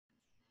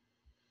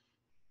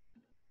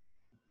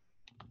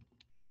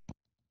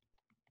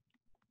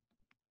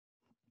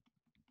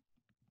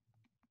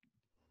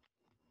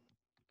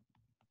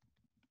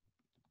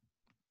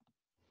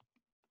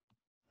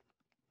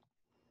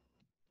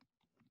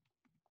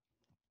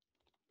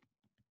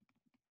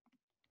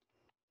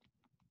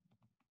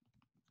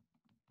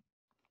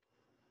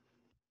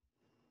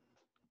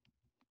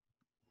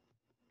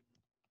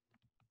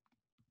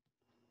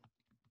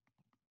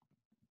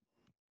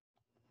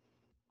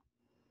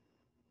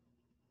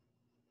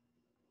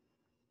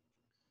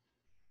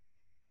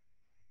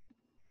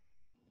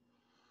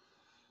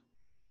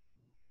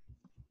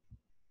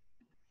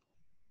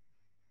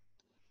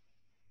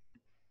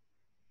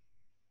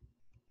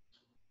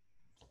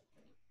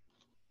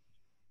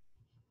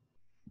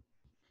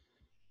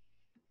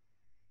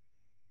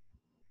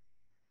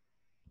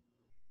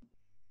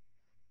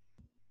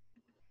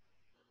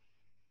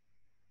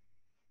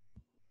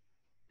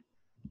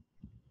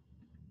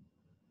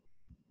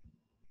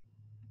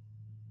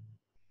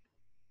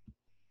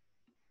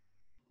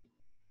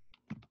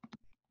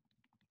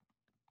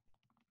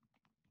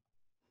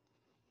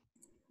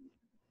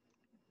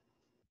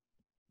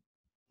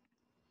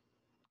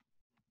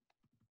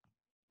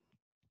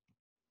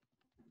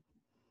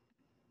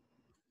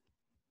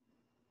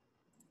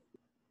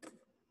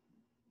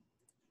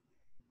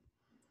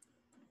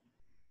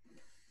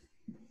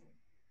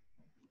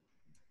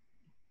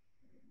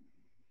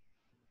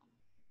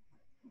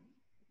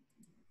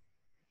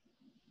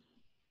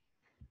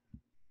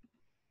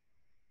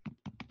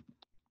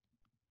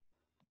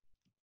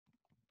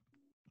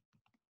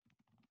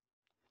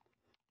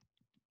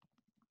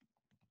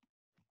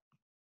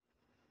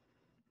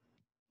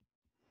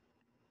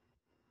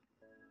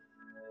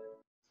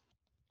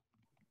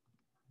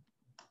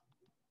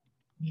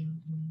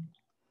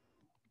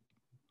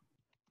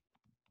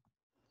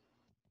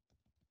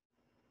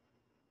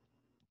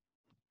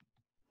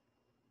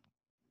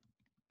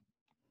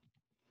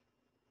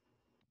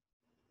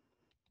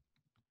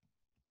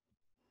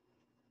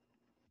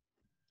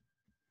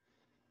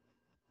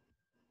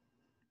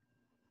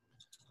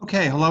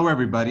Okay, hello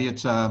everybody.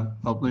 It's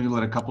hopefully we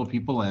let a couple of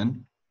people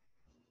in.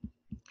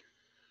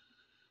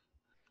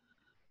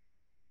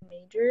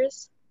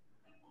 Majors.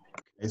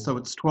 Okay, so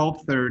it's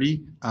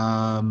 12:30,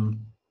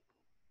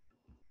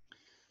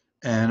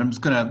 and I'm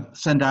just going to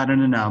send out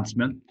an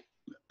announcement.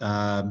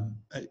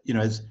 You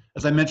know, as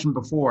I mentioned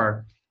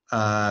before,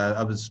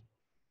 I was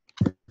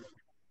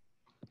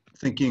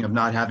thinking of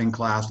not having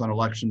class on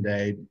election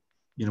day.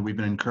 You know, we've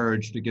been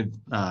encouraged to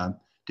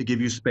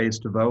give you space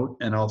to vote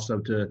and also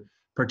to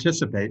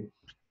participate.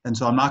 And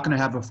so I'm not going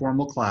to have a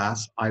formal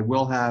class. I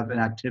will have an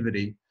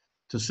activity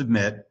to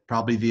submit,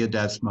 probably via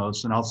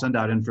Desmos, and I'll send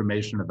out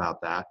information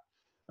about that.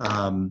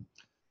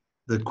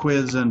 The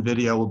quiz and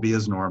video will be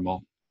as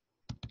normal.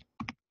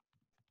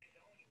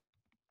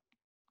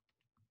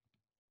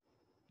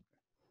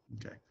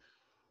 Okay.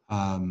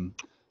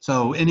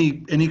 So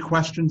any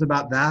questions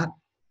about that?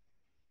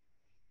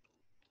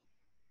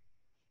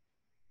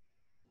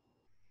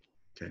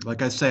 Okay,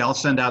 like I say, I'll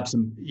send out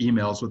some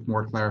emails with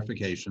more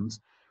clarifications.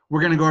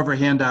 We're going to go over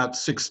handout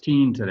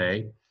 16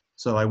 today,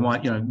 so I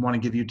want to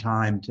give you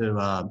time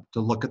to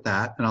look at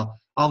that, and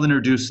I'll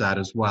introduce that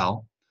as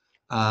well.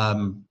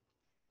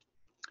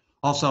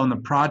 Also on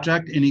the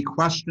project, any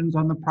questions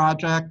on the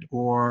project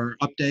or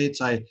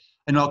updates? I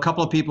know a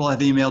couple of people have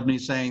emailed me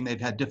saying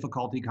they've had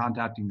difficulty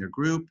contacting their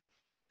group,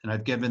 and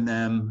I've given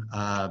them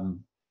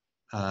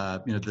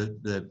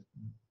the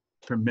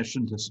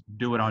permission to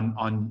do it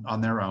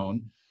on their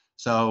own.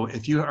 So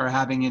if you are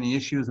having any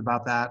issues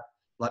about that,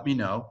 let me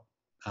know.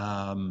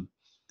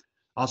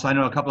 Also, I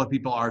know a couple of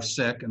people are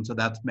sick, and so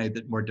that's made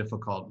it more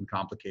difficult and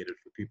complicated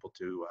for people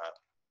to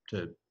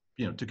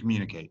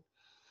communicate.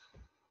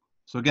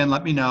 So again,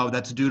 let me know.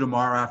 That's due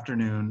tomorrow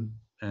afternoon,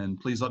 and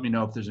please let me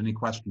know if there's any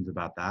questions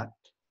about that.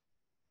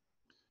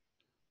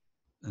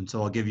 And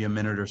so I'll give you a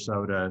minute or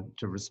so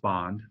to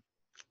respond.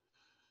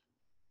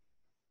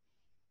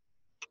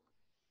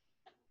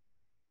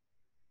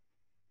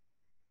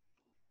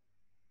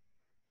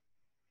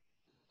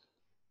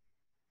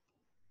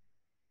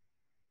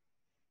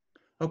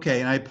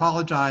 Okay, and I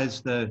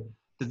apologize, the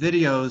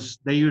videos,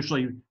 they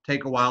usually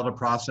take a while to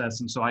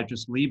process, and so I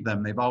just leave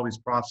them. They've always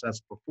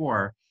processed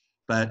before,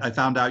 but I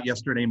found out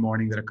yesterday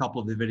morning that a couple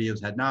of the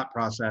videos had not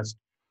processed,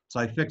 so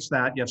I fixed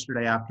that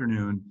yesterday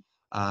afternoon.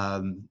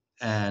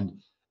 And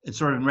it's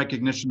sort of in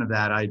recognition of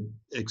that, I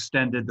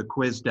extended the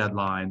quiz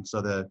deadline,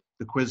 so the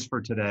quiz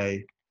for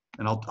today,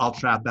 and I'll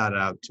chat that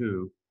out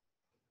too,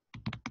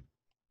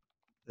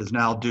 is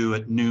now due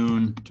at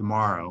noon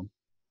tomorrow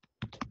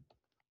to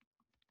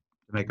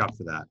make up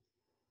for that.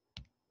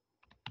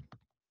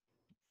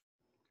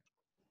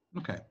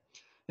 Okay,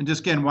 and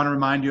just again, want to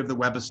remind you of the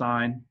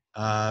WebAssign.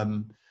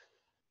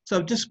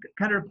 So just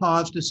kind of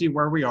pause to see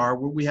where we are.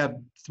 We have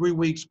 3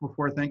 weeks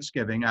before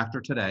Thanksgiving after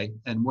today,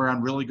 and we're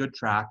on really good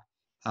track.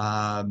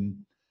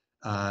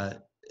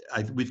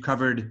 We've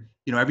covered,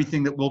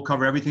 everything that we'll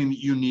cover, everything that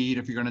you need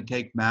if you're going to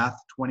take Math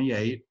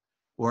 28,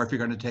 or if you're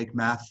going to take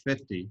Math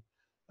 50,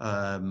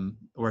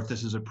 or if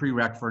this is a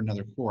prereq for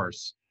another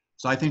course.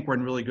 So I think we're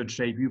in really good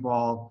shape. You've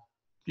all,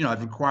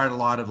 I've required a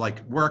lot of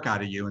work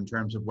out of you in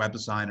terms of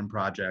WebAssign and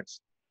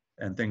projects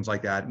and things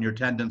like that. And your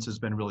attendance has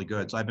been really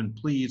good. So I've been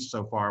pleased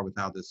so far with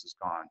how this has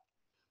gone.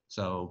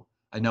 So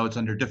I know it's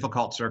under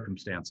difficult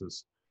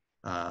circumstances.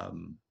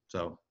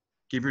 So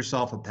give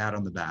yourself a pat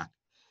on the back.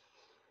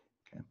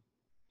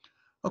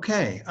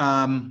 Okay.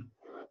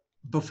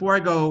 Before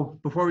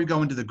we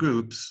go into the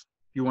groups,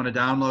 you want to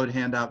download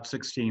handout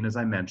 16, as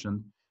I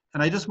mentioned.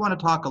 And I just want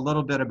to talk a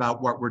little bit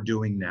about what we're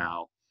doing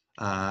now.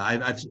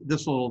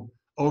 This will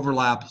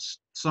overlap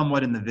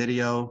somewhat in the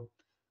video,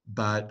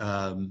 but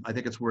I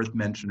think it's worth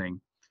mentioning,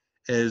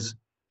 is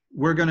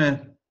we're going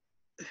to,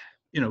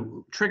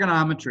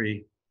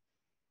 trigonometry,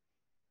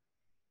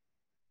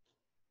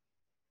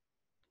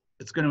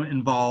 it's going to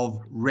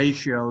involve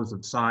ratios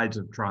of sides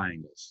of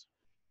triangles.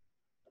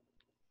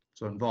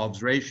 So it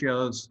involves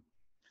ratios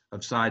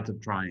of sides of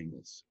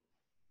triangles.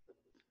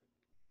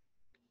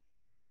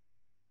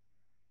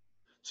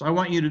 So I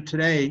want you to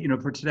today,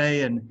 for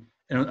today and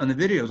on the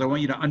videos, I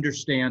want you to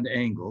understand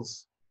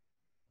angles.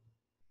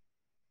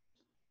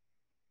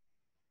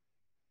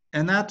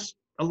 And that's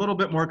a little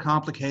bit more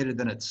complicated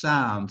than it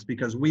sounds,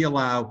 because we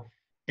allow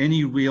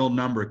any real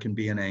number can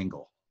be an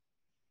angle.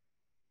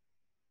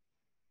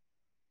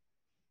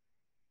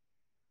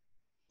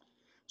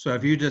 So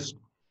if you just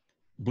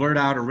blurt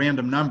out a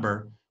random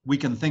number, we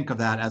can think of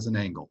that as an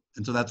angle.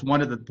 And so that's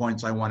one of the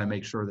points I want to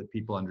make sure that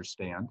people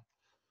understand,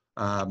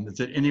 is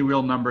that any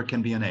real number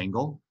can be an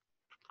angle.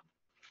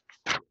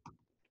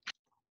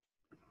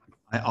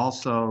 I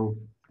also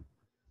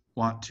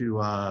want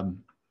to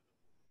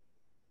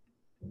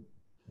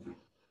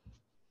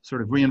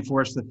sort of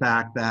reinforce the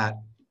fact that,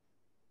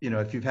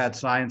 if you've had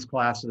science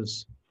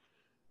classes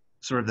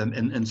sort of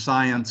in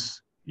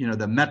science, you know,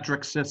 the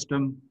metric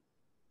system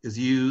is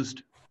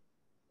used.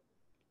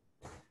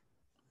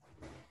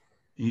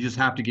 You just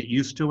have to get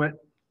used to it.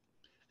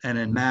 And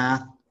in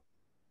math,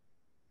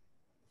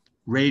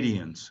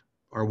 radians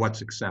are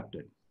what's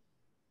accepted.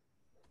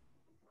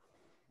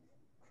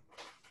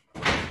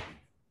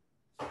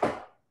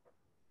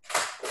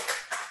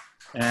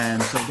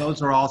 And so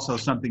those are also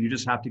something you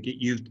just have to get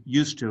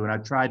used to. And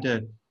I've tried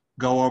to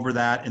go over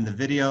that in the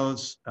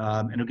videos.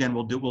 And again,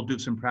 we'll do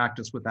some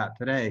practice with that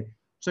today.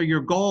 So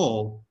your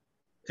goal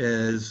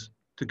is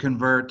to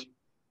convert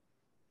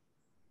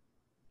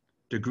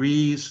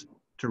degrees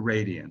to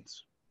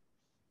radians.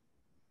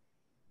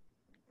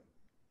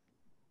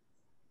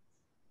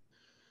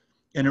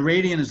 And a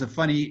radian is a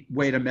funny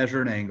way to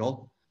measure an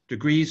angle.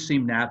 Degrees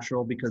seem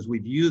natural because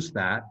we've used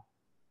that.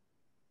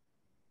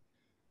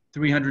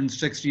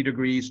 360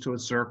 degrees to a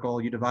circle.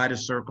 You divide a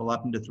circle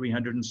up into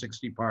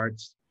 360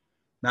 parts.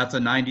 That's a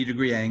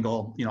 90-degree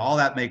angle. You know, all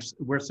that makes,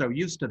 we're so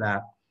used to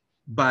that.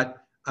 But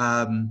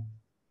a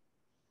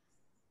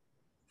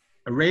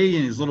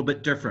radian is a little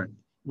bit different.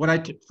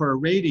 For a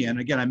radian,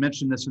 again, I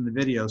mentioned this in the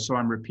video, so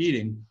I'm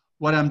repeating.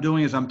 What I'm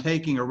doing is I'm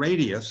taking a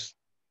radius.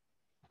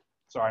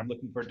 Sorry, I'm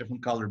looking for a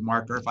different colored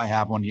marker if I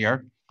have one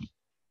here,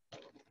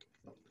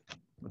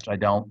 which I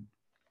don't.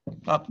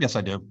 Oh, yes,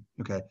 I do.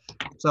 Okay.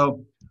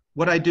 So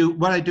what I do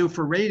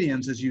for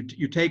radians is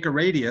you take a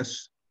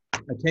radius,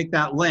 I take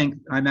that length,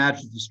 I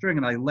match the string,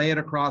 and I lay it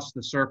across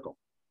the circle.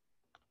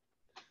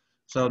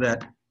 So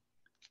that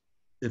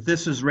if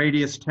this is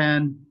radius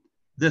 10,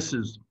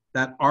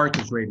 that arc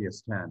is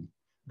radius 10.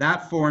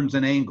 That forms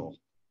an angle.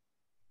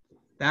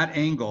 That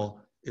angle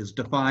is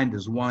defined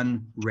as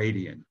 1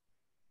 radian.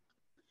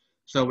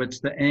 So it's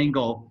the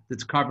angle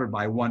that's covered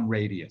by 1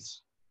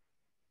 radius.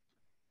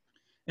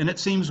 And it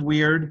seems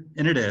weird,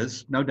 and it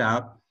is, no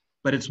doubt,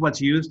 but it's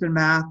what's used in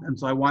math. And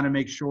so I want to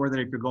make sure that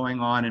if you're going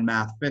on in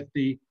Math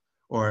 50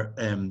 or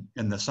in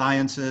the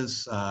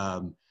sciences,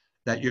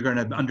 that you're going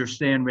to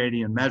understand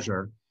radian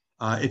measure.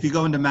 If you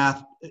go into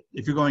math,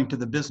 if you're going to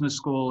the business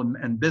school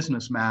and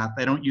business math,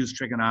 they don't use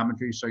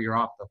trigonometry, so you're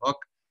off the hook,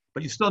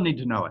 but you still need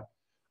to know it.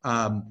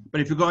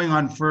 But if you're going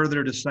on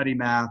further to study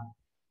math,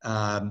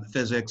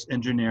 physics,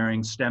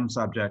 engineering, STEM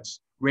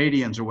subjects,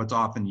 radians are what's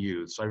often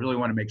used. So I really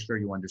want to make sure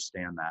you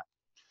understand that.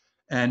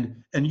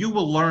 And you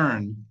will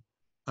learn,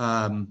 you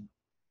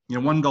know,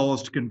 one goal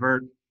is to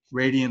convert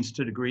radians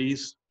to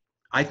degrees.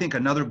 I think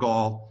another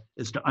goal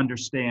is to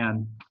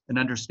understand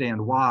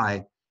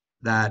why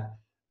that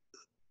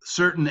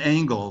certain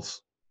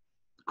angles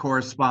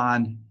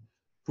correspond.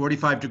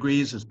 45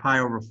 degrees is pi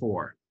over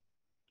 4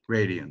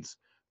 radians.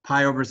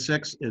 Pi over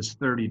 6 is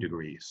 30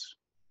 degrees.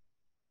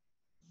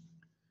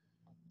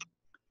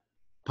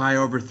 Pi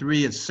over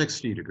 3 is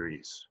 60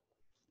 degrees.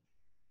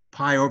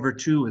 Pi over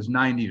 2 is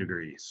 90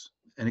 degrees.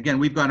 And again,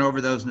 we've gone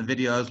over those in the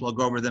videos. We'll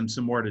go over them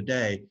some more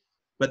today.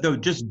 But they're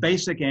just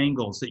basic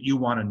angles that you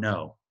want to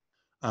know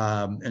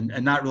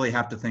and not really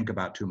have to think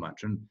about too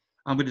much. And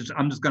I'm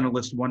just going to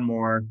list one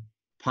more.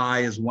 Pi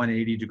is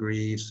 180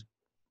 degrees,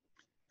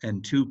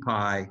 and 2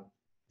 pi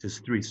is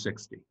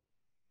 360.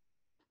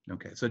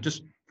 Okay, so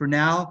just for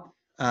now,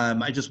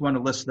 I just want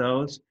to list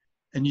those.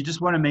 And you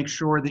just want to make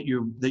sure that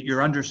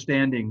you're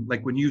understanding,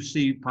 like when you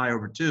see pi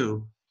over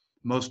 2,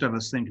 most of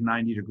us think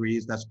 90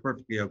 degrees, that's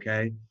perfectly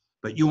okay.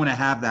 But you want to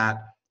have that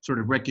sort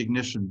of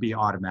recognition be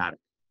automatic.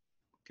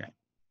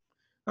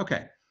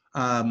 Okay.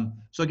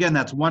 So again,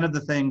 that's one of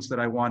the things that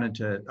I wanted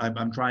to,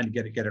 I'm trying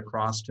to get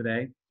across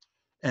today.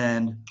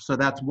 And so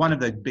that's one of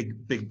the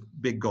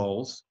big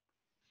goals.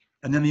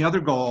 And then the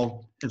other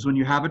goal is when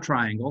you have a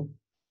triangle,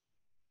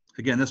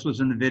 again, this was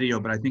in the video,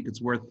 but I think it's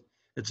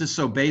just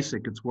so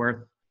basic, it's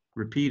worth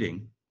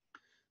repeating.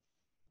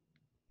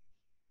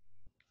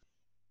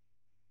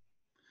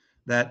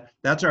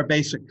 That's our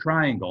basic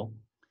triangle.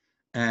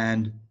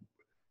 And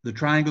the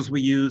triangles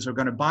we use are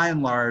going to, by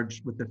and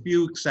large, with a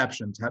few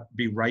exceptions, have to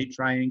be right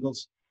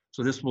triangles.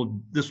 So this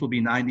will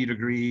be 90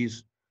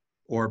 degrees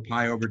or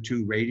pi over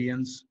 2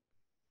 radians.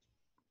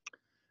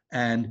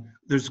 And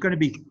there's going to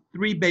be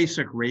 3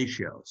 basic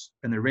ratios,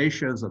 and the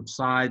ratios of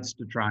sides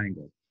to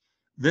triangle.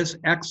 This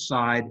x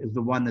side is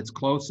the one that's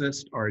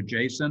closest or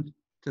adjacent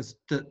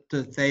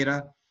to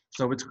theta,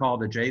 so it's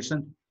called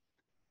adjacent.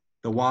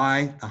 The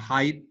y, the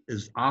height,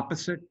 is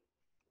opposite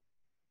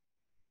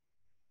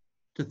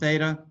to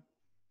theta.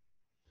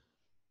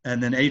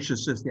 And then h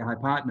is just the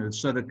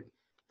hypotenuse. So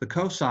the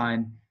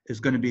cosine is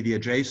going to be the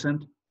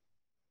adjacent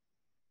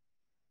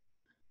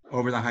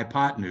over the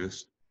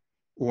hypotenuse,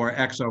 or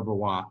x over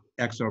y,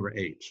 x over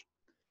h.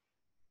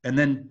 And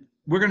then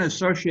we're going to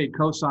associate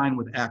cosine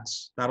with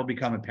x. That'll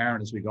become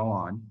apparent as we go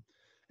on.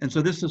 And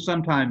so this is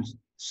sometimes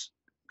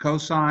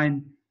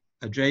cosine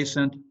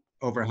adjacent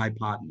over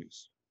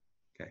hypotenuse.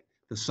 Okay.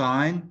 The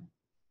sine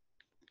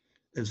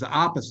is the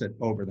opposite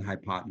over the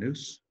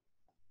hypotenuse.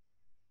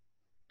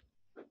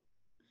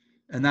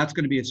 And that's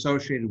going to be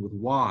associated with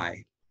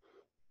y.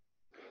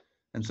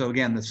 And so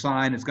again, the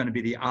sine is going to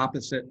be the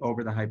opposite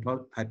over the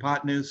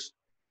hypotenuse.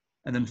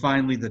 And then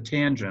finally, the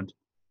tangent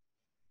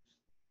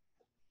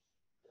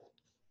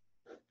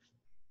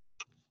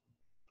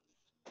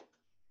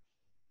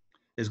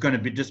is going to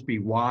be just be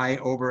y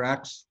over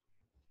x.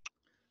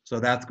 So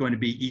that's going to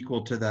be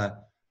equal to the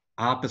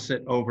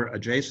opposite over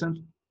adjacent.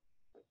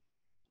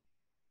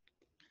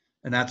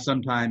 And that's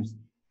sometimes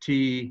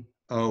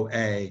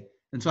TOA.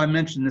 And so I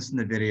mentioned this in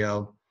the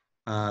video.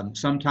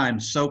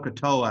 Sometimes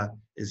SOHCAHTOA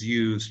is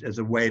used as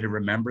a way to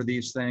remember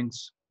these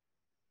things.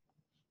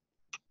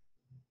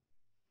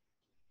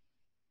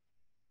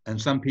 And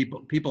some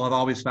people have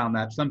always found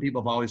that, some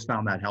people have always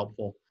found that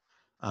helpful.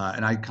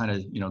 And I kind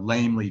of,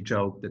 lamely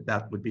joke that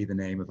that would be the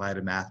name. If I had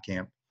a math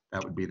camp,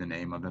 that would be the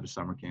name of it, a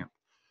summer camp.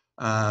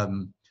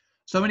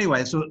 So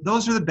anyway, so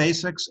those are the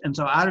basics. And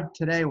so out of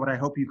today, what I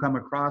hope you come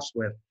across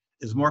with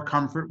is more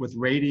comfort with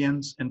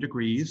radians and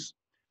degrees,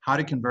 how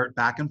to convert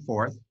back and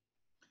forth.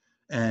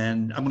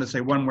 And I'm going to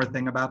say one more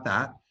thing about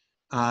that.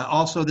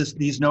 Also,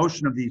 these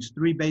notion of these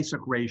three basic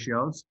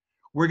ratios.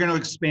 We're going to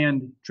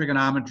expand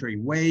trigonometry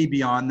way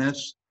beyond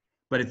this.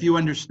 But if you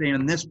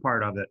understand this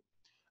part of it,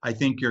 I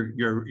think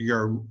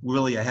you're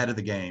really ahead of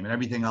the game, and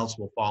everything else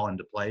will fall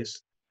into place.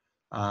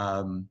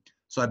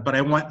 But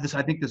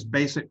I think this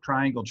basic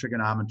triangle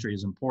trigonometry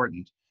is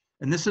important.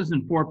 And this is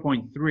in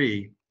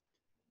 4.3.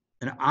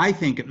 And I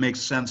think it makes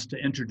sense to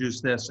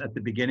introduce this at the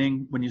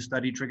beginning when you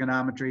study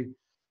trigonometry,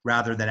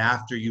 rather than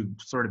after you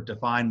sort of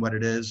define what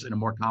it is in a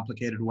more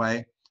complicated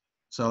way.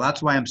 So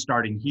that's why I'm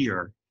starting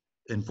here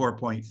in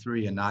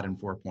 4.3 and not in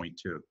 4.2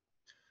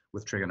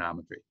 with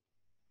trigonometry.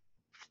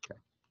 Okay.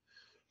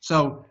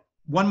 So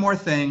one more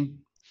thing,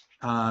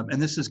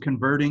 and this is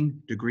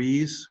converting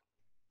degrees.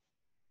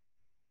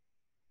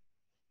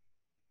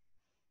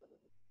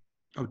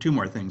 Oh, two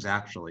more things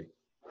actually.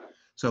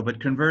 So,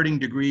 but converting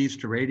degrees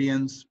to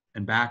radians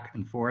and back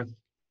and forth.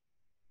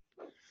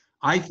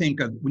 I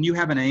think of when you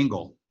have an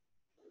angle,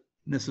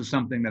 and this is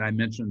something that I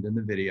mentioned in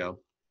the video.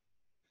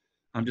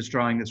 I'm just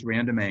drawing this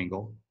random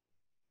angle.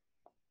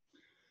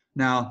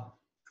 Now,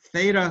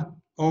 theta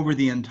over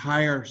the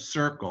entire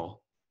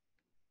circle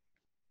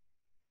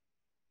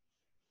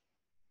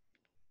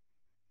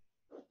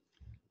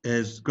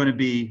is going to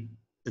be,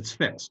 it's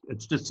fixed.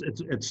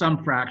 It's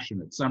some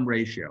fraction, it's some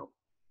ratio.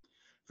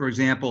 For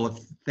example, if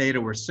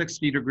theta were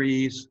 60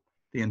 degrees,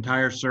 the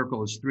entire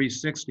circle is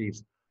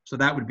 360s. So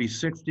that would be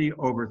 60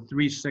 over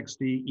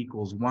 360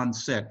 equals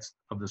 1/6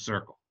 of the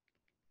circle.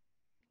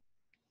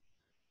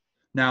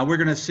 Now we're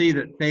going to see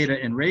that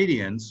theta in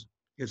radians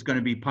is going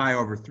to be pi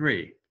over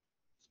 3.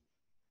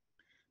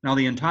 Now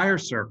the entire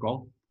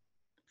circle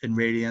in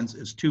radians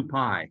is 2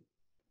 pi.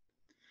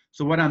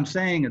 So what I'm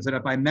saying is that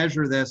if I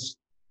measure this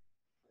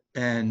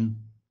in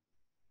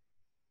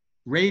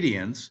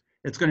radians,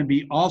 it's going to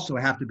be also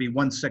have to be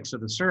 1/6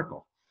 of the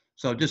circle.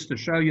 So just to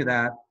show you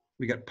that,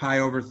 we get pi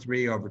over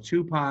 3 over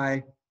 2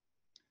 pi.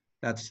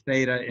 That's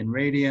theta in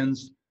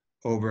radians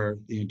over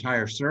the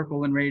entire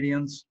circle in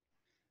radians.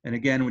 And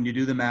again, when you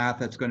do the math,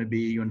 that's going to be,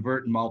 you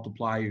invert and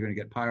multiply, you're going to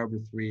get pi over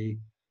 3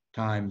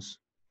 times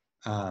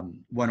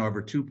 1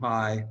 over 2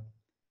 pi.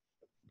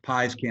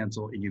 Pi's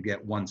cancel, and you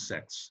get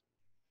 1/6.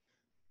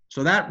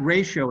 So that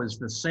ratio is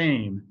the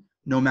same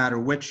no matter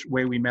which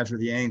way we measure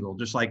the angle.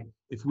 Just like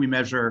if we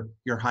measure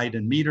your height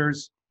in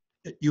meters,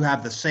 you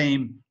have the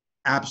same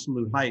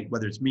absolute height,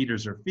 whether it's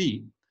meters or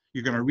feet.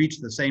 You're going to reach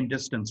the same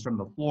distance from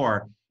the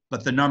floor,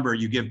 but the number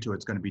you give to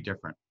it's going to be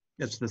different.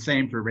 It's the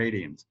same for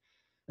radians.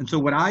 And so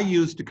what I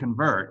use to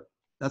convert,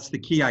 that's the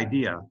key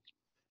idea.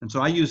 And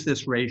so I use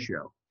this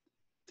ratio.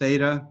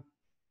 Theta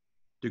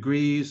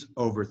degrees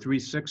over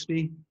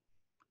 360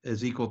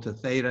 is equal to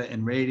theta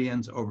in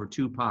radians over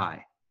 2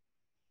 pi.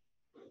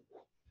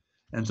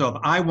 And so if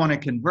I want to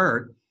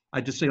convert,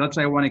 I just say, let's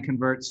say I want to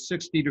convert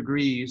 60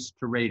 degrees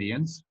to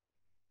radians.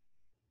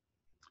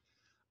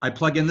 I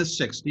plug in the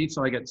 60,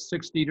 so I get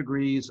 60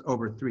 degrees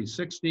over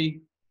 360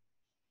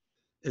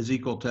 is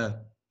equal to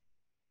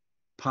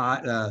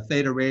pi,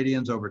 theta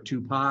radians over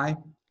 2 pi.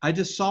 I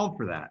just solve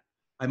for that.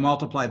 I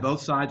multiply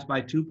both sides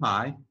by 2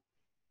 pi.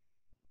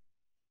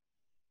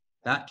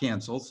 That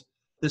cancels.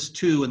 This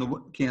 2 and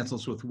the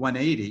cancels with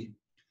 180.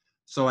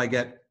 So I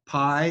get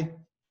pi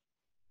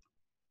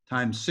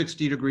times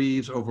 60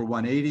 degrees over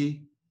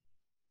 180.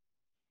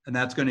 And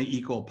that's going to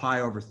equal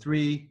pi over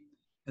 3.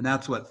 And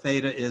that's what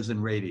theta is in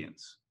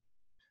radians.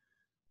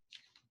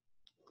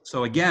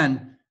 So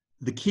again,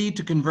 the key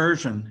to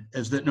conversion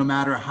is that no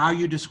matter how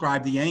you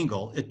describe the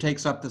angle, it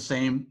takes up the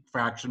same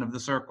fraction of the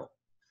circle.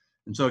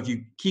 And so if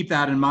you keep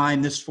that in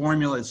mind, this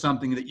formula is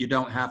something that you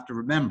don't have to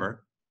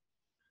remember,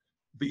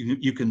 but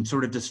you can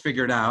sort of just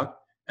figure it out.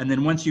 And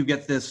then once you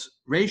get this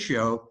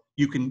ratio,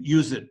 you can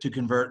use it to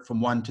convert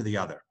from one to the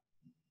other.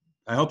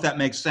 I hope that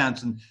makes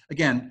sense. And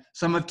again,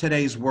 some of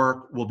today's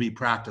work will be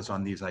practice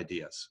on these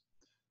ideas.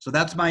 So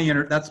that's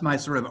my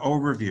sort of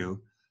overview.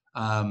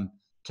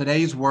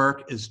 Today's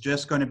work is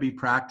just going to be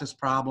practice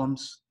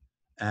problems,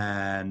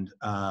 and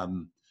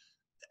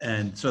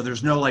so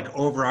there's no like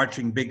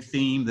overarching big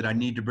theme that I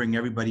need to bring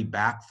everybody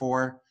back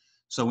for.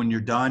 So when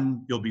you're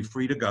done, you'll be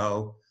free to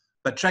go,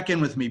 but check in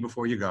with me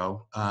before you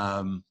go,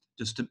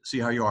 just to see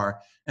how you are.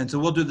 And so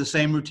we'll do the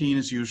same routine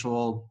as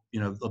usual. You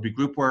know, there'll be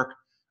group work.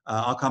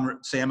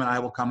 Sam and I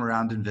will come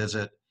around and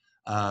visit.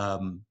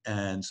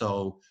 And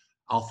so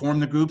I'll form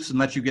the groups and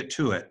let you get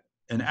to it.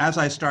 And as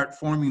I start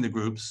forming the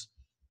groups,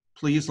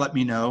 please let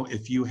me know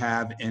if you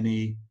have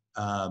any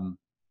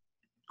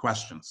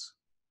questions.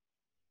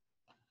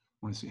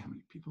 I want to see how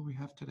many people we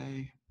have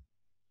today.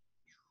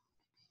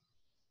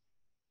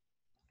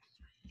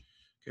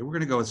 Okay, we're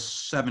going to go with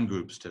 7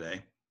 groups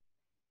today.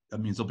 That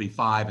means there'll be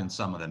 5 in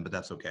some of them, but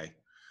that's okay.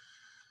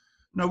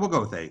 No, we'll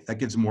go with 8. That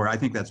gives more. I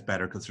think that's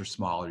better because they're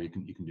smaller. You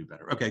can do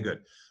better. Okay,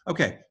 good.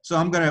 Okay, so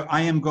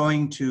I am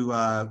going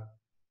to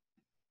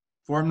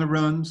form the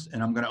rooms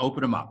and I'm going to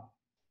open them up.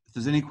 If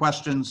there's any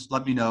questions,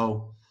 let me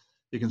know.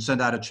 You can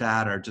send out a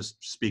chat or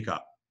just speak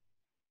up.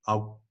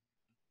 Okay.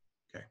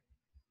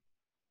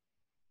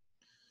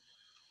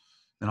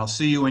 And I'll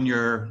see you in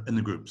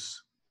the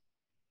groups.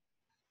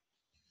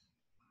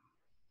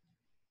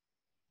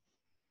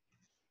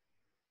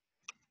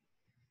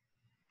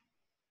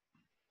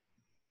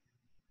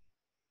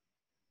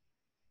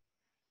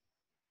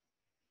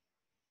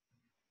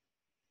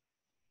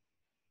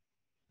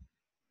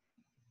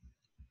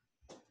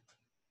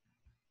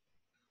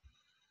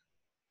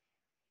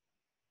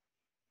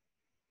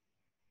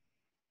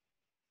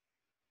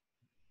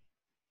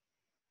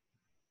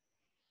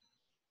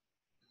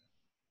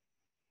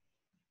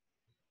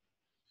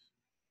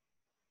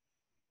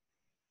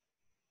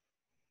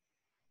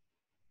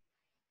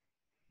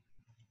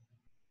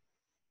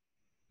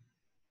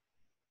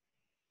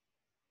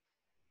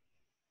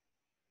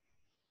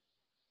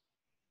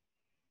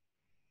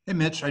 Hey,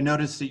 Mitch, I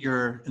noticed that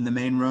you're in the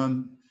main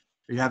room.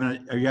 Are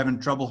you having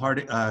trouble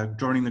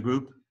joining the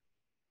group?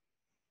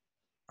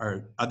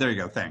 Or, there you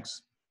go,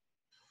 thanks.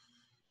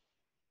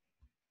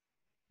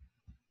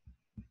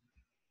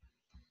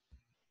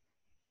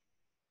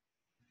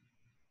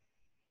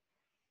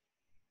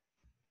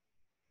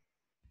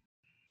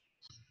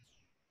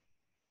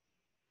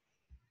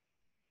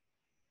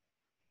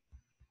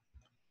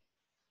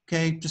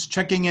 Okay, just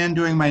checking in,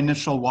 doing my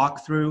initial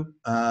walkthrough,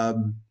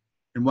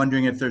 and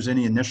wondering if there's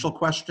any initial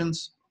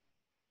questions.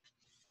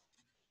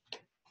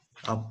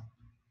 For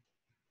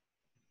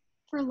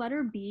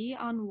letter B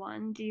on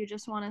 1, do you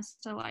just want us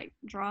to like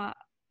draw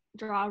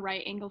a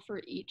right angle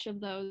for each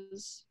of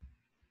those?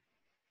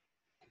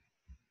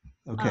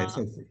 Okay,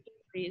 so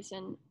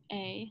reason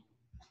A.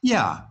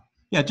 Yeah,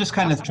 just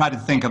kind of try to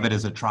think of it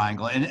as a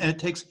triangle, and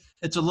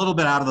it's a little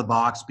bit out of the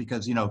box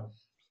because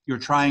your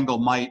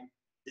triangle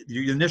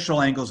your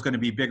initial angle is going to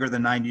be bigger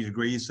than 90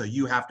 degrees, so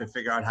you have to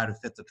figure out how to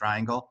fit the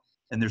triangle,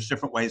 and there's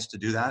different ways to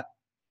do that.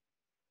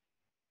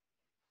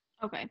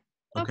 Okay.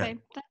 Okay,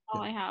 that's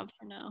all I have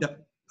for now.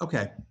 Yep.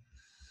 Okay.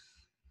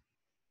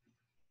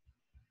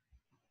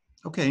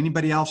 Okay.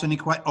 Anybody else? Any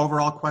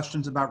overall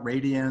questions about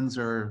radians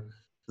or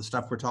the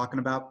stuff we're talking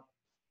about?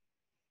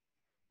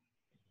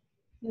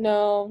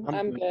 No,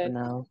 I'm good.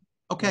 No.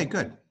 Okay,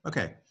 good.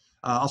 Okay.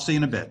 I'll see you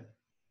in a bit.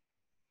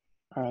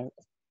 All right.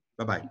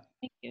 Bye-bye.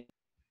 Thank you.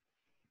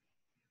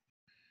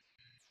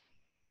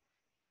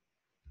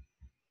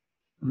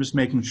 I'm just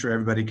making sure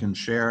everybody can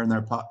share in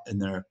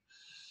their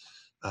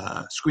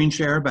screen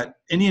share, but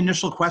any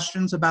initial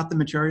questions about the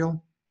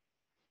material?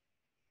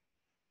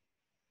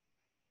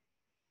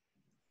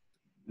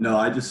 No,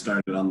 I just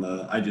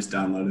downloaded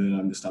it.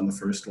 I'm just on the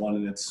first one,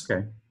 and it's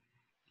okay.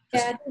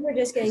 Yeah, I think we're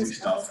just getting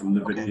stuff from the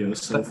videos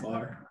so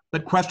far.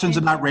 But questions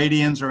about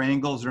radians or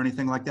angles or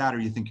anything like that, or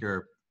you think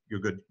you're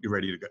good? You're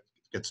ready to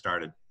get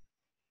started?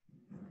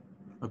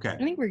 Okay. I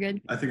think we're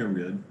good. I think I'm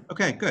good.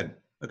 Okay, good.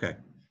 Okay.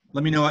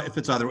 Let me know if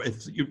it's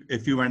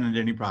if you run into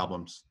any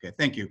problems. Okay,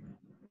 thank you.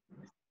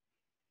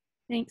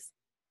 Thanks.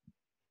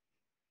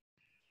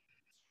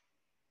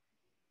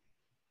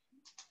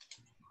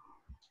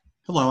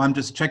 Hello, I'm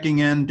just checking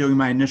in, doing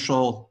my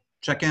initial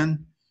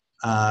check-in.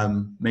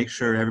 Make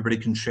sure everybody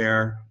can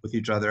share with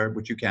each other,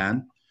 which you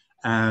can,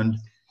 and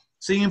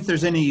seeing if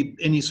there's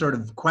any sort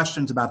of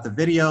questions about the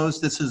videos.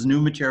 This is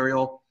new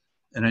material,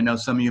 and I know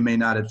some of you may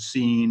not have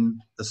seen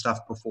the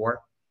stuff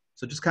before.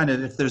 So just kind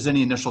of if there's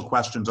any initial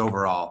questions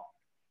overall.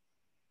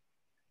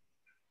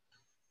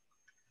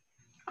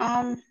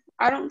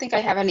 I don't think I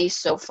have any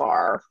so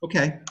far.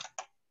 Okay,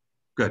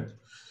 good.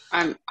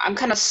 I'm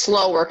kind of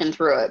slow working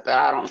through it, but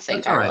I don't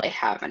think I right. really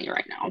have any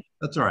right now.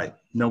 That's all right.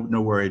 No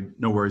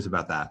worries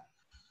about that.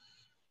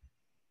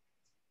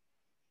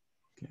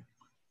 Okay.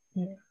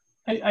 Yeah,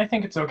 I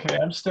think it's okay.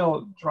 I'm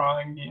still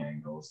drawing the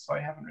angles, so I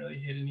haven't really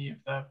hit any of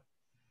the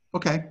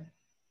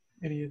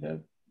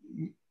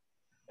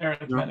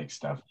arithmetic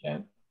stuff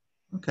yet.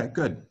 Okay,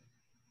 good.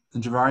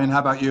 And Javarian, how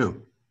about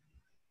you?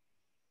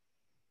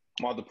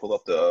 I'm about to pull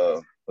up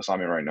the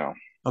assignment right now.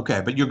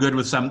 Okay, but you're good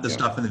with some of the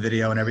stuff in the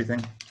video and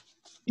everything?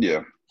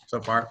 Yeah. So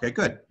far? Okay,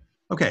 good.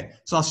 Okay,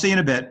 so I'll see you in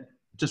a bit.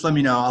 Just let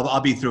me know. I'll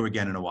be through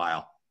again in a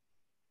while.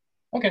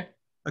 Okay.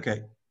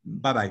 Okay,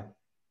 bye-bye.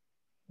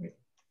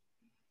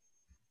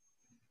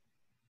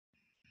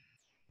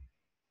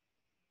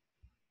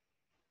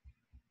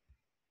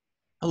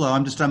 Hello,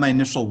 I'm just on my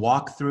initial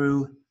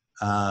walkthrough,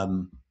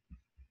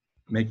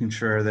 making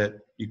sure that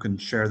you can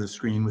share the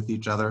screen with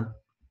each other.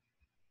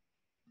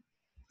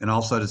 And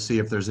also to see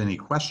if there's any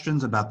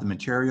questions about the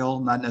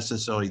material, not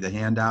necessarily the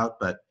handout,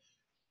 but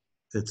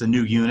it's a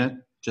new unit.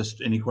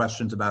 Just any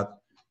questions about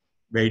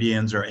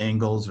radians or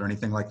angles or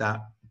anything like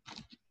that?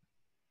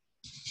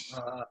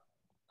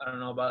 I don't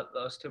know about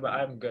those two, but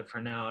I'm good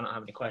for now. I don't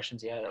have any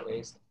questions yet, at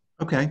least.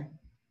 Okay.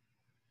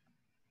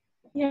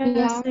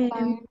 Yeah, same.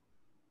 fine.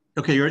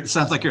 Okay, it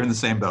sounds like you're in the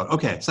same boat.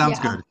 Okay, sounds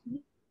Yeah. good.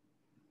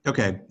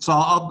 Okay, so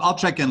I'll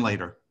check in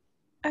later.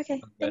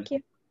 Okay, thank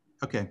you.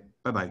 Okay,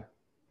 bye-bye.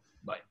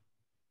 Bye.